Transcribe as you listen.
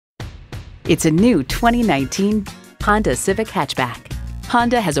It's a new 2019 Honda Civic hatchback.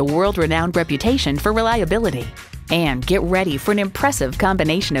 Honda has a world-renowned reputation for reliability. And get ready for an impressive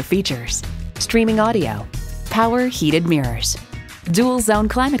combination of features: streaming audio, power heated mirrors, dual zone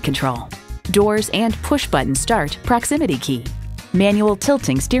climate control, doors and push-button start proximity key, manual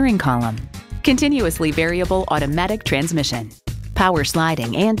tilting steering column, continuously variable automatic transmission, power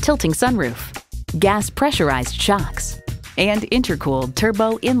sliding and tilting sunroof, gas pressurized shocks, and intercooled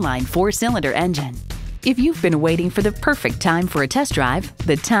turbo inline 4-cylinder engine. If you've been waiting for the perfect time for a test drive,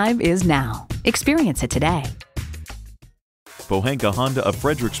 the time is now. Experience it today. Pohanka Honda of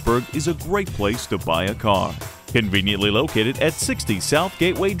Fredericksburg is a great place to buy a car. Conveniently located at 60 South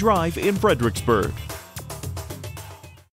Gateway Drive in Fredericksburg.